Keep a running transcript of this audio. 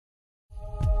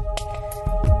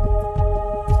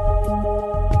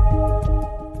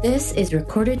This is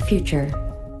Recorded Future,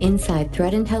 inside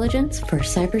threat intelligence for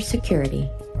cybersecurity.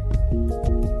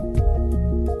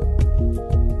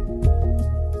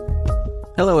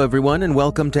 Hello, everyone, and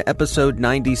welcome to episode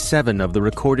 97 of the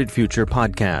Recorded Future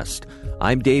podcast.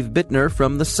 I'm Dave Bittner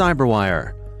from the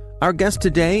CyberWire. Our guest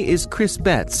today is Chris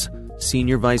Betz,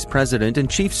 Senior Vice President and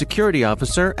Chief Security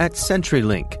Officer at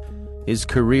CenturyLink. His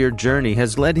career journey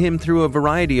has led him through a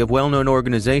variety of well-known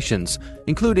organizations,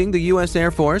 including the U.S. Air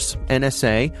Force,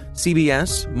 NSA,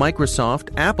 CBS,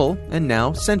 Microsoft, Apple, and now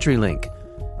CenturyLink.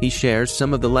 He shares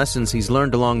some of the lessons he's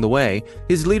learned along the way,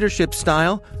 his leadership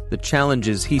style, the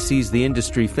challenges he sees the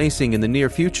industry facing in the near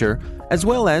future, as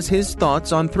well as his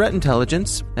thoughts on threat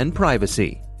intelligence and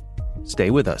privacy.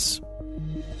 Stay with us.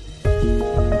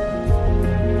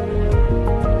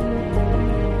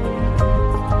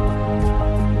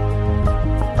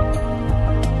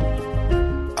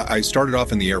 I started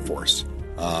off in the Air Force,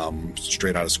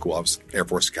 straight out of school. I was Air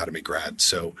Force Academy grad,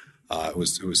 so I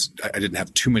didn't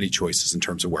have too many choices in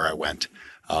terms of where I went.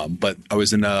 But I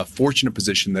was in a fortunate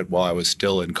position that while I was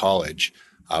still in college,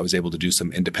 I was able to do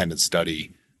some independent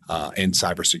study in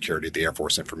cybersecurity at the Air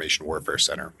Force Information Warfare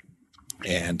Center.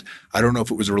 And I don't know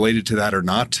if it was related to that or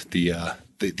not. The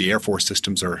Air Force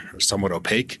systems are somewhat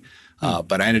opaque,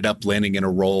 but I ended up landing in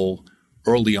a role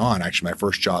early on, actually my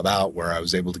first job out, where I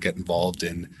was able to get involved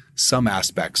in some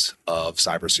aspects of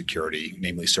cybersecurity,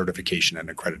 namely certification and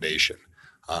accreditation.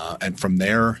 And from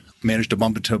there, managed to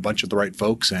bump into a bunch of the right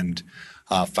folks and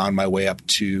found my way up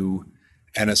to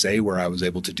NSA, where I was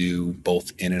able to do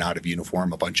both in and out of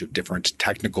uniform, a bunch of different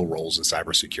technical roles in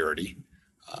cybersecurity.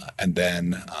 And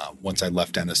then once I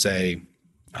left NSA,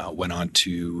 went on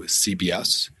to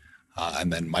CBS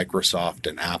and then Microsoft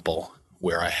and Apple,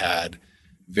 where I had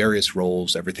various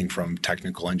roles, everything from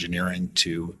technical engineering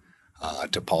to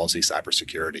policy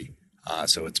cybersecurity.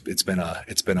 So it's been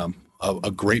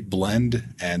a great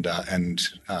blend, and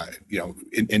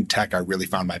in tech I really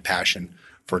found my passion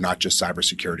for not just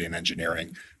cybersecurity and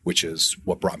engineering, which is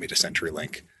what brought me to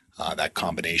CenturyLink. That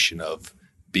combination of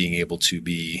being able to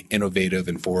be innovative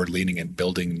and forward-leaning and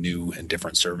building new and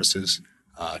different services,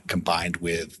 combined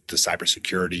with the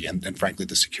cybersecurity and frankly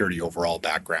the security overall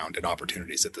background and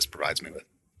opportunities that this provides me with.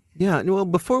 Yeah, well,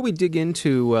 before we dig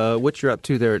into what you're up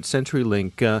to there at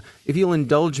CenturyLink, if you'll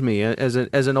indulge me, as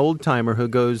an old timer who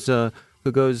goes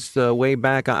way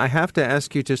back, I have to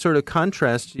ask you to sort of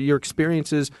contrast your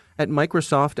experiences at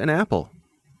Microsoft and Apple.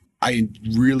 I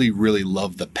really, really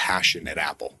love the passion at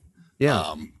Apple.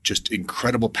 Yeah, just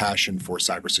incredible passion for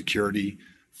cybersecurity,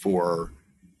 for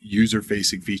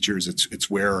user-facing features. It's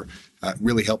where it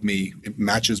really helped me. It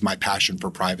matches my passion for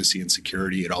privacy and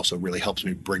security. It also really helps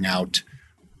me bring out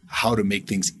how to make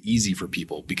things easy for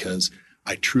people, because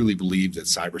I truly believe that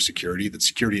cybersecurity, that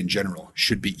security in general,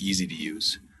 should be easy to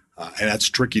use. And that's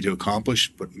tricky to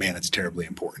accomplish, but man, it's terribly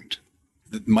important.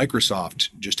 Microsoft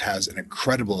just has an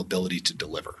incredible ability to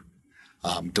deliver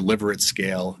at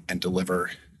scale and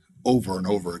deliver over and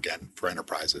over again for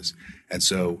enterprises. And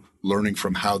so learning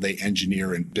from how they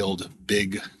engineer and build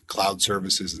big cloud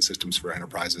services and systems for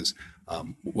enterprises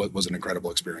was an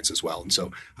incredible experience as well. And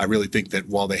so I really think that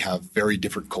while they have very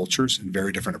different cultures and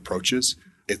very different approaches,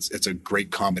 it's a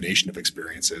great combination of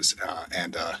experiences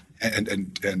and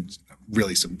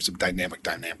really some dynamic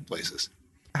places.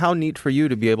 How neat for you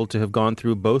to be able to have gone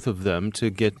through both of them to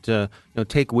get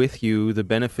take with you the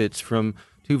benefits from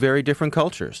two very different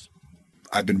cultures.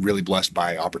 I've been really blessed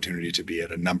by opportunity to be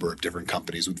at a number of different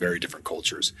companies with very different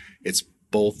cultures. It's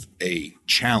both a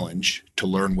challenge to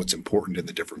learn what's important in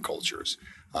the different cultures,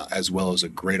 as well as a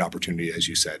great opportunity, as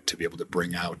you said, to be able to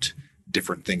bring out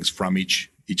different things from each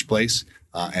place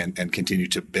and continue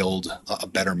to build a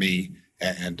better me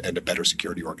and a better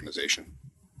security organization.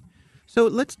 So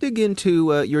let's dig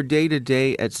into your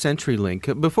day-to-day at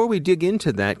CenturyLink. Before we dig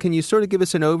into that, can you sort of give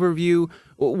us an overview?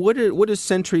 What does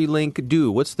CenturyLink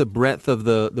do? What's the breadth of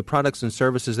the products and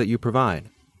services that you provide?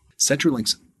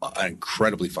 CenturyLink's an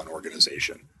incredibly fun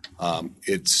organization.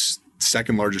 It's the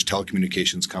second largest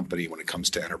telecommunications company when it comes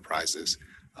to enterprises.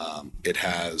 It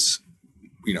has,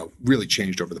 really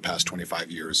changed over the past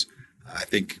 25 years. I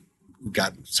think we've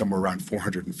got somewhere around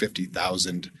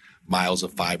 450,000 miles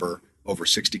of fiber over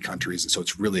 60 countries. And so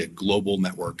it's really a global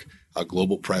network, a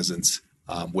global presence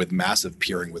with massive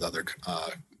peering with other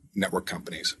network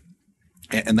companies.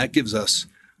 And that gives us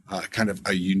kind of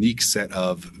a unique set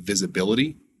of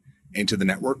visibility into the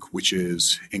network, which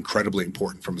is incredibly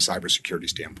important from a cybersecurity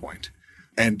standpoint.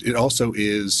 And it also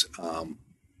is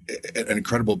an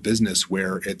incredible business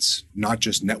where it's not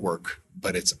just network,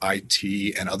 but it's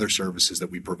IT and other services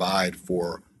that we provide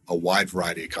for a wide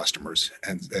variety of customers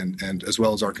and as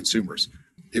well as our consumers.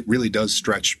 it really does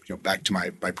stretch, back to my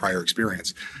prior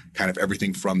experience, kind of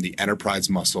everything from the enterprise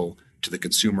muscle to the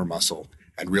consumer muscle,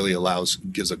 and really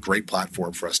gives a great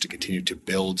platform for us to continue to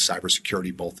build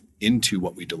cybersecurity both into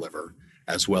what we deliver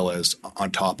as well as on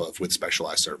top of with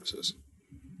specialized services.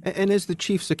 And as the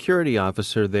chief security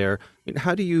officer there,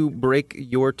 how do you break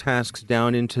your tasks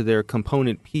down into their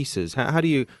component pieces? How do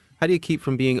you keep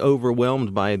from being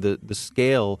overwhelmed by the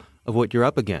scale of what you're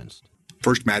up against?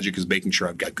 First magic is making sure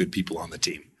I've got good people on the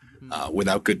team.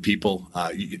 Without good people,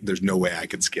 there's no way I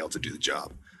could scale to do the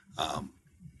job.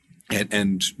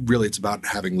 And really, it's about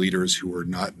having leaders who are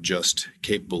not just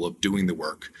capable of doing the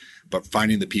work, but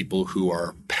finding the people who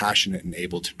are passionate and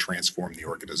able to transform the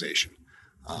organization.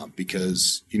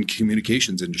 Because in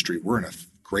communications industry, we're in a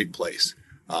great place,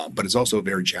 but it's also a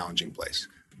very challenging place.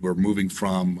 We're moving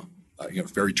from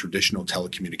very traditional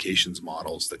telecommunications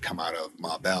models that come out of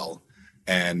Ma Bell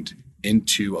and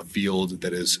into a field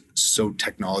that is so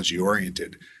technology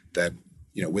oriented that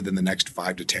within the next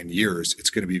 5 to 10 years, it's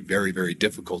going to be very, very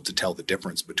difficult to tell the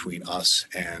difference between us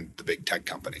and the big tech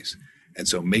companies. And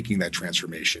so making that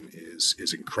transformation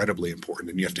is incredibly important,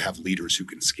 and you have to have leaders who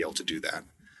can scale to do that.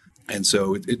 And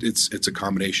so it's a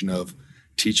combination of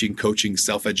teaching, coaching,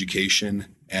 self-education,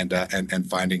 and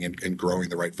finding and growing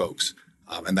the right folks.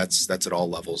 And that's at all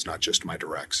levels, not just my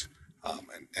directs.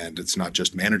 And it's not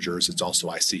just managers, it's also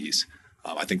ICs.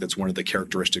 I think that's one of the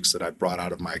characteristics that I've brought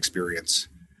out of my experience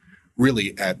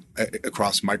really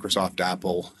across Microsoft,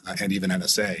 Apple, and even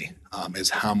NSA, is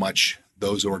how much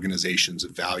those organizations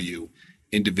value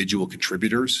individual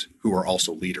contributors who are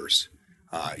also leaders.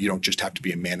 You don't just have to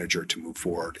be a manager to move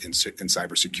forward in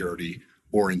cybersecurity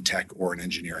or in tech or in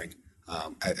engineering.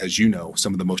 As you know,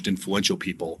 some of the most influential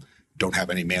people don't have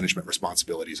any management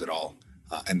responsibilities at all.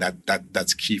 And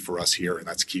that's key for us here, and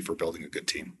that's key for building a good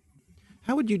team.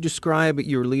 How would you describe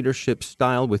your leadership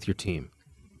style with your team?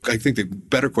 I think the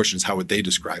better question is how would they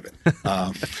describe it?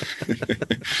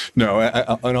 No,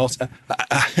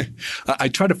 I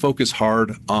try to focus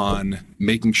hard on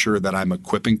making sure that I'm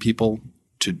equipping people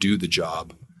to do the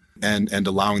job and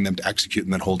allowing them to execute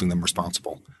and then holding them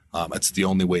responsible. That's the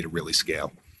only way to really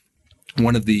scale.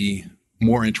 One of the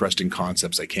more interesting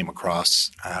concepts I came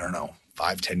across,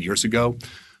 5-10 years ago,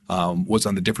 was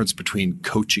on the difference between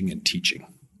coaching and teaching.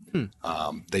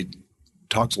 They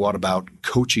talked a lot about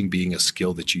coaching being a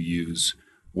skill that you use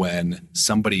when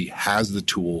somebody has the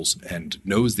tools and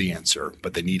knows the answer,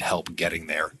 but they need help getting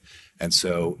there. And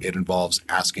so it involves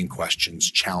asking questions,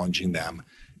 challenging them,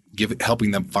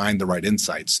 helping them find the right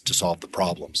insights to solve the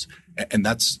problems. And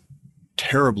that's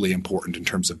terribly important in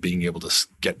terms of being able to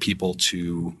get people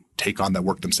to take on that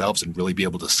work themselves and really be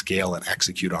able to scale and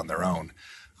execute on their own.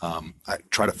 I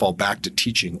try to fall back to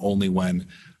teaching only when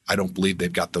I don't believe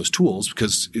they've got those tools,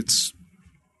 because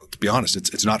to be honest,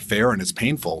 it's not fair and it's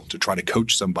painful to try to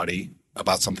coach somebody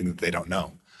about something that they don't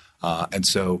know. And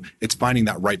so it's finding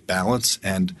that right balance.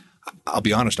 And I'll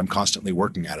be honest, I'm constantly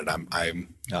working at it.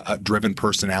 I'm a driven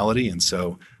personality. And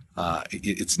so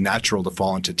it's natural to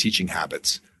fall into teaching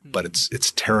habits, but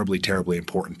it's terribly, terribly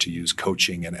important to use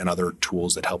coaching and other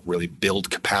tools that help really build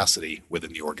capacity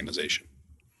within the organization.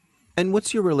 And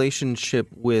what's your relationship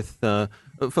with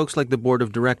folks like the board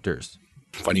of directors?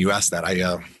 Funny you asked that.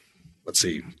 I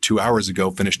 2 hours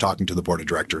ago finished talking to the board of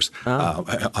directors on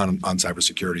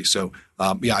cybersecurity. So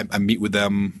I meet with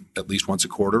them at least once a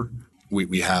quarter.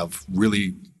 We have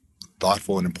really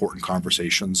thoughtful and important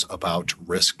conversations about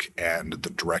risk and the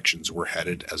directions we're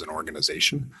headed as an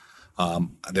organization.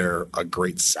 They're a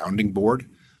great sounding board,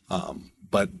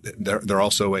 but they're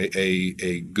also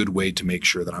a good way to make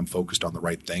sure that I'm focused on the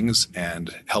right things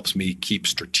and helps me keep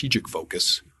strategic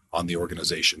focus on the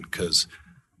organization. Because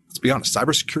let's be honest,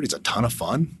 cybersecurity is a ton of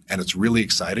fun and it's really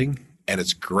exciting, and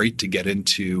it's great to get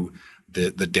into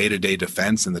the day-to-day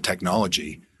defense and the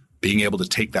technology. Being able to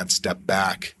take that step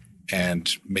back and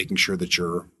making sure that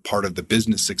you're part of the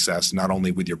business success, not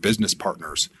only with your business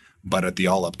partners, but at the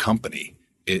all-up company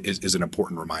is an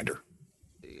important reminder.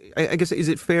 I guess, is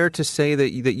it fair to say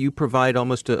that you provide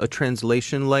almost a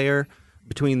translation layer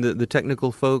between the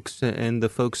technical folks and the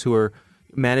folks who are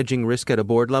managing risk at a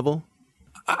board level?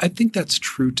 I think that's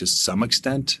true to some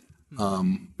extent.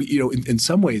 In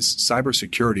some ways,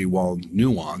 cybersecurity, while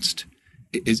nuanced,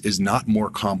 is not more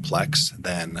complex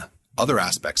than other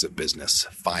aspects of business,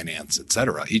 finance, et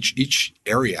cetera. Each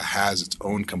area has its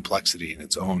own complexity and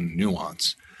its own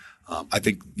nuance. I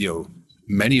think,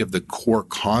 many of the core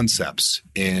concepts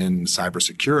in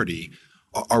cybersecurity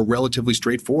are relatively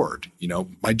straightforward.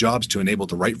 My job is to enable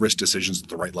the right risk decisions at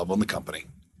the right level in the company.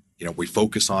 We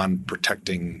focus on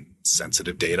protecting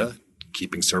sensitive data,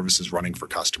 keeping services running for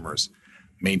customers,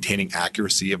 maintaining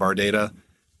accuracy of our data,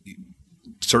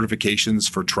 certifications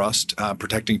for trust,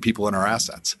 protecting people and our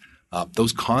assets.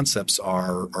 Those concepts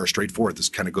are straightforward. This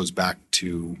kind of goes back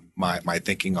to my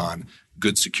thinking on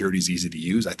good security is easy to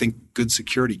use. I think good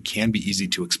security can be easy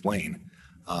to explain.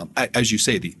 As you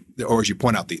say, or as you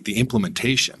point out, the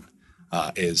implementation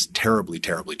is terribly,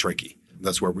 terribly tricky.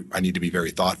 That's where I need to be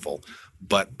very thoughtful.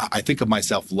 But I think of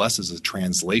myself less as a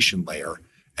translation layer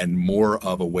and more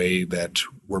of a way that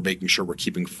we're making sure we're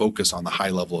keeping focus on the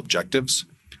high-level objectives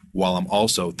while I'm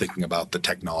also thinking about the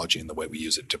technology and the way we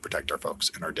use it to protect our folks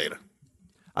and our data.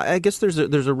 I guess there's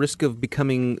a risk of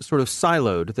becoming sort of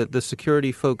siloed, that the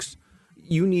security folks,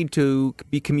 you need to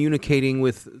be communicating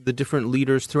with the different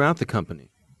leaders throughout the company.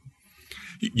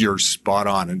 You're spot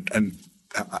on. And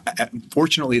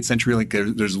fortunately at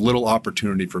CenturyLink, there's little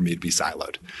opportunity for me to be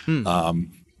siloed.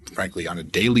 Frankly, on a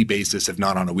daily basis, if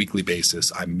not on a weekly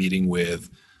basis, I'm meeting with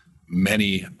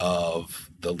many of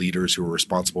the leaders who are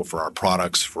responsible for our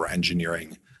products, for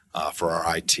engineering, for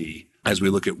our IT, as we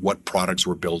look at what products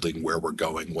we're building, where we're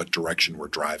going, what direction we're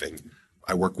driving.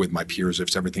 I work with my peers.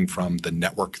 It's everything from the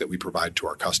network that we provide to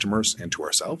our customers and to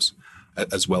ourselves,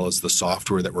 as well as the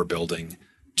software that we're building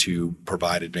to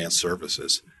provide advanced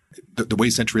services. The way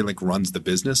CenturyLink runs the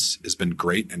business has been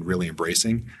great and really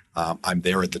embracing. I'm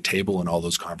there at the table in all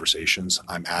those conversations.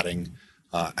 I'm adding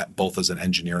both as an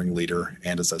engineering leader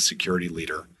and as a security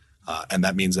leader, and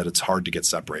that means that it's hard to get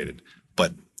separated.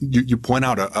 But you point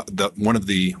out one of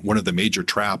the major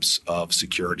traps of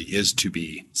security is to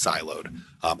be siloed.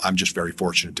 I'm just very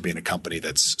fortunate to be in a company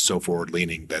that's so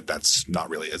forward-leaning that that's not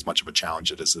really as much of a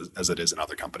challenge as it is in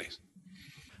other companies.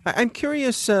 I'm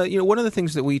curious, one of the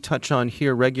things that we touch on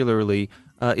here regularly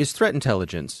is threat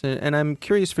intelligence. And I'm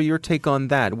curious for your take on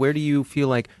that. Where do you feel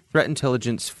like threat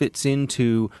intelligence fits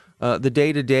into the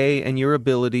day-to-day and your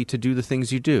ability to do the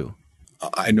things you do?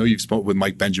 I know you've spoken with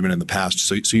Mike Benjamin in the past,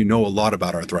 so you know a lot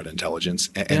about our threat intelligence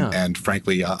and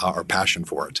frankly, our passion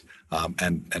for it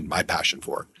and my passion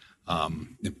for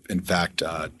it. In fact,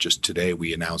 just today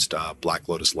we announced Black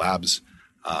Lotus Labs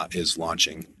is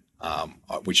launching,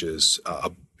 which is a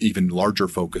even larger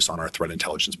focus on our threat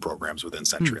intelligence programs within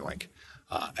CenturyLink.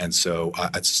 And so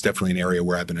it's definitely an area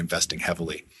where I've been investing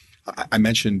heavily. I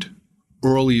mentioned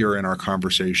earlier in our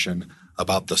conversation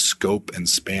about the scope and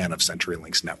span of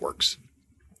CenturyLink's networks.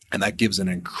 And that gives an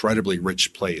incredibly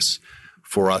rich place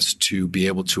for us to be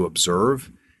able to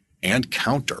observe and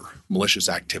counter malicious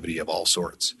activity of all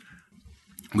sorts.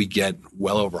 We get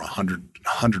well over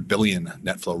 100 billion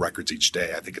net flow records each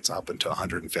day. I think it's up into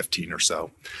 115 or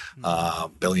so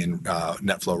billion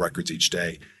net flow records each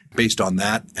day. Based on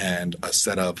that and a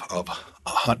set of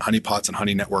honeypots and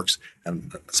honey networks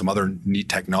and some other neat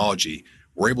technology,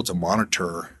 we're able to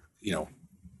monitor,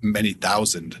 many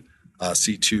thousand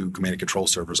C2 command and control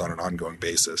servers on an ongoing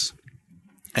basis.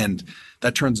 And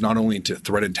that turns not only into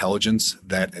threat intelligence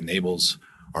that enables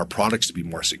our products to be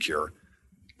more secure,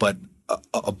 but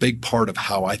a big part of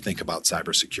how I think about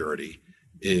cybersecurity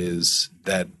is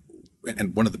that,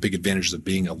 and one of the big advantages of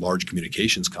being a large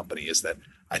communications company is that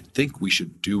I think we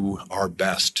should do our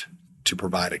best to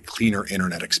provide a cleaner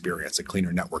internet experience, a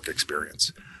cleaner network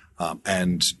experience.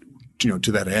 And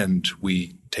to that end,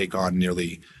 we take on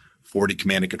nearly 40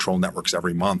 command and control networks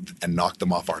every month and knock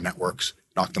them off our networks,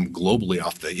 knock them globally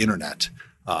off the internet,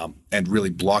 and really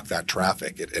block that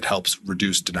traffic. It helps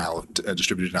reduce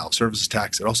distributed denial of service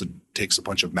attacks. It also takes a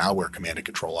bunch of malware command and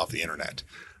control off the internet.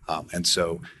 And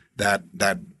so that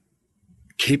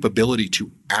capability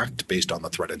to act based on the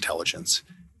threat intelligence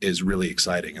is really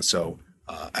exciting. And so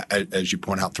as you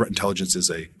point out, threat intelligence is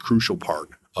a crucial part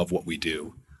of what we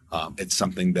do. It's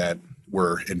something that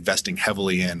we're investing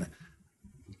heavily in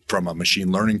from a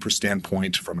machine learning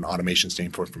standpoint, from an automation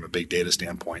standpoint, from a big data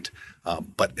standpoint.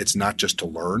 But it's not just to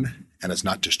learn, and it's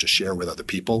not just to share with other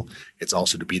people. It's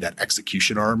also to be that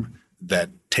execution arm that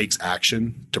takes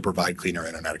action to provide cleaner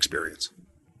internet experience.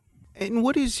 And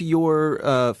what is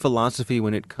your philosophy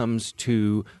when it comes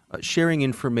to sharing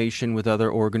information with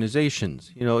other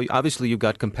organizations? Obviously you've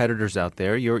got competitors out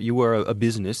there. You are a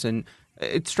business, and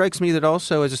it strikes me that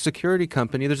also as a security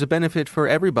company, there's a benefit for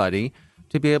everybody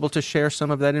to be able to share some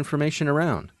of that information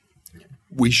around.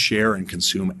 We share and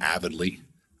consume avidly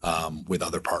with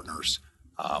other partners.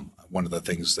 One of the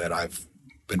things that I've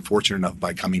been fortunate enough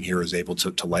by coming here is able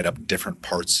to light up different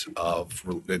parts of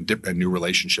and new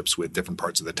relationships with different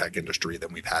parts of the tech industry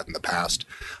than we've had in the past,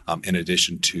 in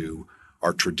addition to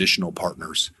our traditional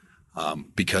partners.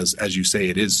 Because as you say,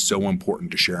 it is so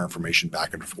important to share information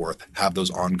back and forth, have those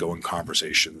ongoing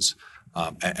conversations,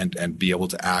 and be able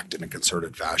to act in a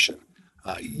concerted fashion.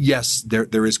 Yes,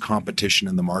 there is competition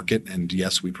in the market, and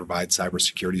yes, we provide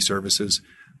cybersecurity services,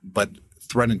 but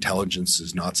threat intelligence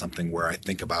is not something where I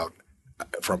think about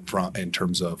from in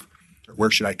terms of where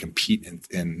should I compete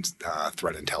in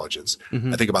threat intelligence.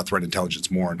 I think about threat intelligence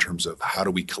more in terms of how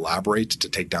do we collaborate to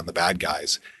take down the bad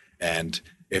guys. And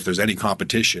if there's any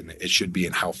competition, it should be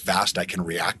in how fast I can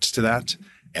react to that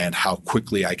and how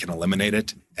quickly I can eliminate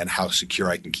it and how secure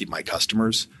I can keep my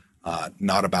customers.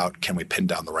 Not about can we pin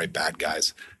down the right bad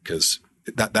guys, because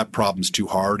that problem's too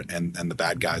hard and the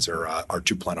bad guys are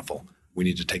too plentiful. We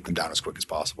need to take them down as quick as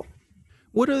possible.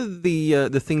 What are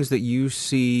the things that you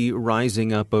see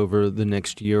rising up over the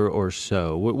next year or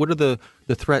so? What are the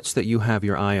threats that you have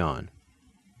your eye on?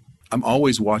 I'm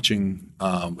always watching,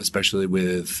 especially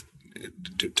with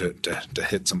to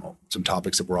hit some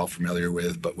topics that we're all familiar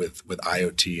with, but with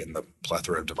IoT and the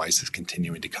plethora of devices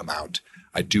continuing to come out,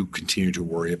 I do continue to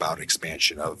worry about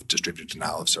expansion of distributed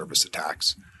denial of service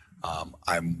attacks.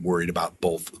 I'm worried about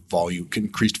both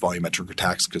increased volumetric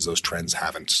attacks because those trends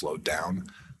haven't slowed down,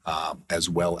 as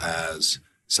well as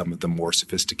some of the more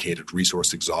sophisticated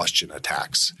resource exhaustion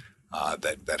attacks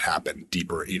that happen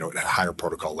deeper, at higher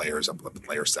protocol layers up in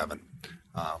layer 7.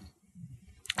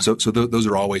 So those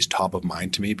are always top of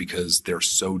mind to me because they're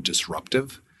so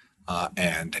disruptive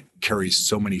and carry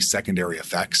so many secondary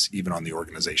effects, even on the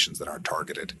organizations that aren't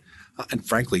targeted. And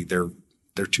frankly, they're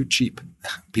too cheap.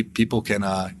 People can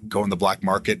go in the black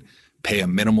market, pay a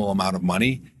minimal amount of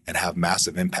money, and have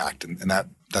massive impact, and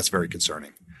that's very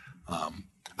concerning.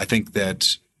 I think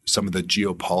that some of the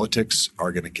geopolitics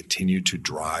are going to continue to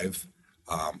drive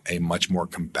a much more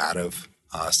combative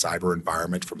cyber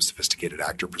environment from a sophisticated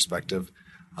actor perspective.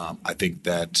 I think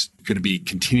that it's going to be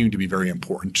continuing to be very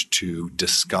important to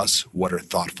discuss what are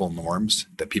thoughtful norms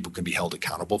that people can be held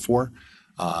accountable for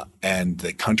and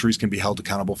that countries can be held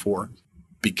accountable for,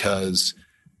 because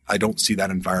I don't see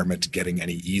that environment getting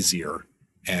any easier.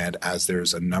 And as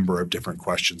there's a number of different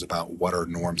questions about what are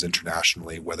norms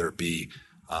internationally, whether it be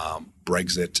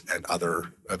Brexit and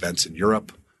other events in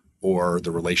Europe, or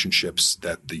the relationships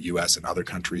that the U.S. and other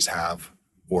countries have,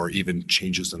 or even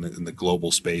changes in the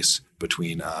global space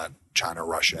between China,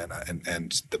 Russia,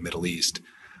 and the Middle East,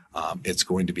 it's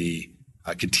going to be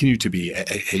continue to be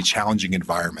a challenging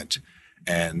environment.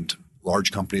 And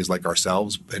large companies like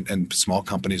ourselves and small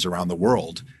companies around the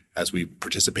world, as we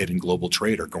participate in global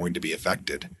trade, are going to be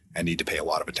affected and need to pay a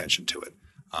lot of attention to it.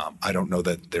 I don't know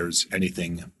that there's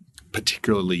anything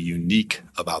particularly unique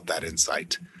about that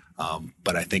insight,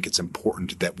 but I think it's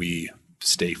important that we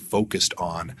stay focused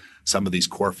on some of these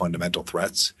core fundamental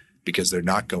threats because they're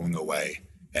not going away.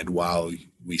 And while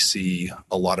we see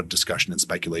a lot of discussion and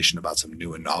speculation about some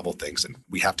new and novel things, and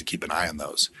we have to keep an eye on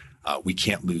those, we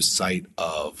can't lose sight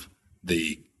of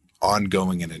the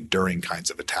ongoing and enduring kinds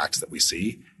of attacks that we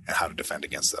see and how to defend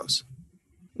against those.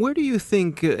 Where do you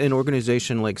think an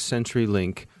organization like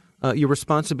CenturyLink, your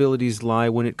responsibilities lie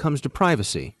when it comes to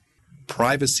privacy?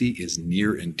 Privacy is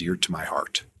near and dear to my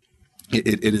heart.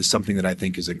 It is something that I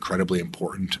think is incredibly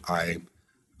important. I've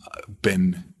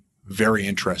been very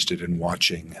interested in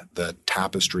watching the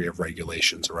tapestry of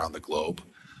regulations around the globe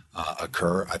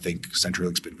occur. I think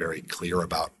CenturyLink's been very clear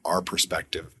about our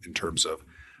perspective in terms of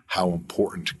how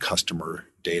important customer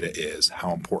data is,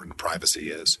 how important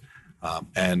privacy is.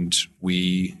 And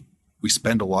we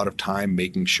spend a lot of time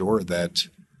making sure that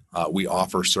we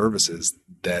offer services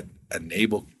that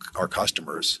enable our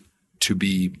customers to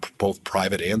be both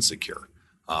private and secure.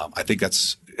 I think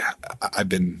I've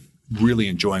been really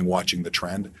enjoying watching the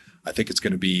trend. I think it's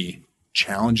going to be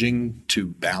challenging to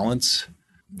balance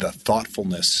the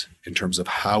thoughtfulness in terms of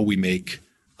how we make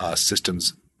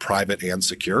systems private and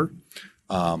secure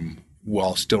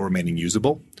while still remaining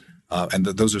usable. And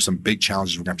those are some big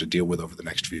challenges we're going to have to deal with over the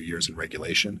next few years in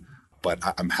regulation. But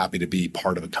I'm happy to be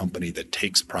part of a company that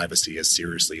takes privacy as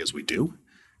seriously as we do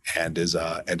and is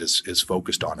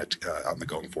focused on it on the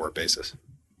going forward basis.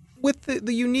 With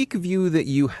the unique view that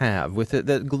you have, with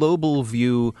that global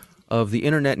view of the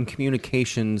internet and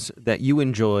communications that you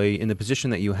enjoy in the position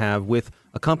that you have with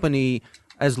a company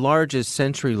as large as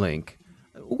CenturyLink,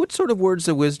 what sort of words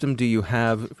of wisdom do you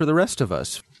have for the rest of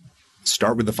us?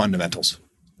 Start with the fundamentals.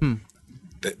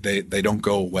 They don't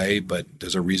go away, but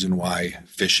there's a reason why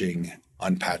phishing,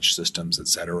 unpatched systems, et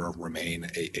cetera, remain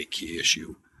a key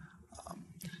issue.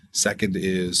 Second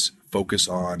is focus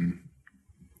on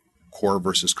core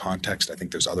versus context. I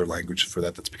think there's other language for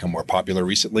that's become more popular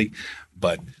recently,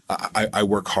 but I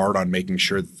work hard on making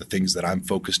sure that the things that I'm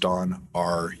focused on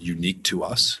are unique to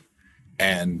us,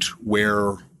 and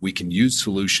where we can use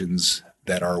solutions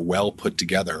that are well put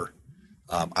together,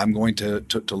 I'm going to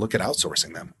look at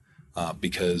outsourcing them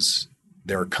because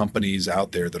there are companies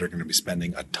out there that are going to be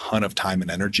spending a ton of time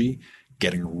and energy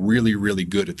getting really, really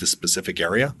good at this specific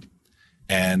area.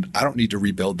 And I don't need to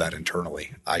rebuild that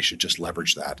internally. I should just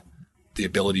leverage that. The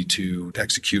ability to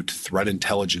execute threat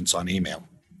intelligence on email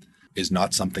is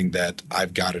not something that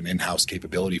I've got an in-house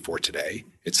capability for today.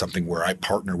 It's something where I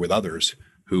partner with others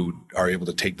who are able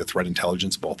to take the threat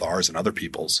intelligence, both ours and other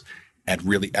people's, and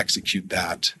really execute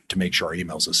that to make sure our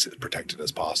emails are as protected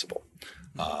as possible.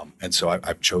 And so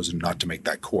I've chosen not to make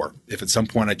that core. If at some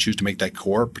point I choose to make that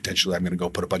core, potentially I'm going to go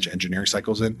put a bunch of engineering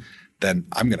cycles in, then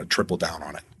I'm going to triple down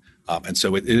on it. And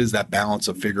so it is that balance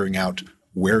of figuring out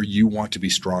where you want to be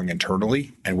strong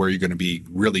internally and where you're going to be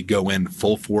really go in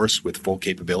full force with full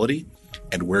capability,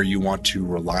 and where you want to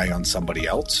rely on somebody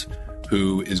else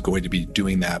who is going to be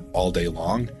doing that all day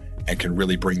long and can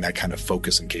really bring that kind of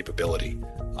focus and capability.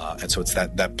 And so it's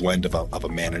that blend of a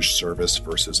managed service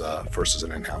versus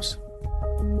an in-house.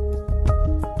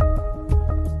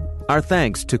 Our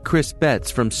thanks to Chris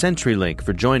Betz from CenturyLink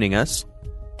for joining us.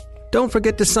 Don't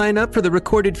forget to sign up for the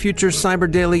Recorded Future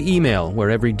Cyber Daily email, where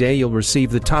every day you'll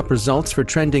receive the top results for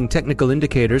trending technical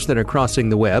indicators that are crossing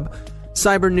the web.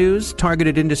 Cyber news,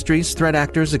 targeted industries, threat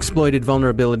actors, exploited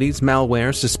vulnerabilities,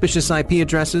 malware, suspicious IP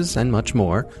addresses, and much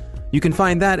more. You can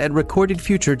find that at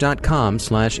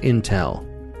recordedfuture.com/intel.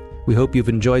 We hope you've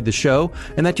enjoyed the show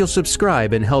and that you'll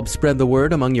subscribe and help spread the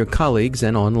word among your colleagues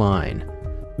and online.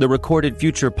 The Recorded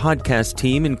Future podcast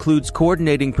team includes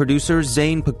coordinating producer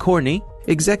Zane Picorni,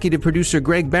 executive producer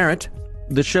Greg Barrett.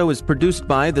 The show is produced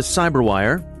by The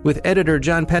Cyberwire, with editor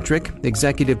John Petrick,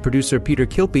 executive producer Peter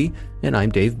Kilpie, and I'm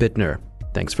Dave Bittner.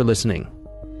 Thanks for listening.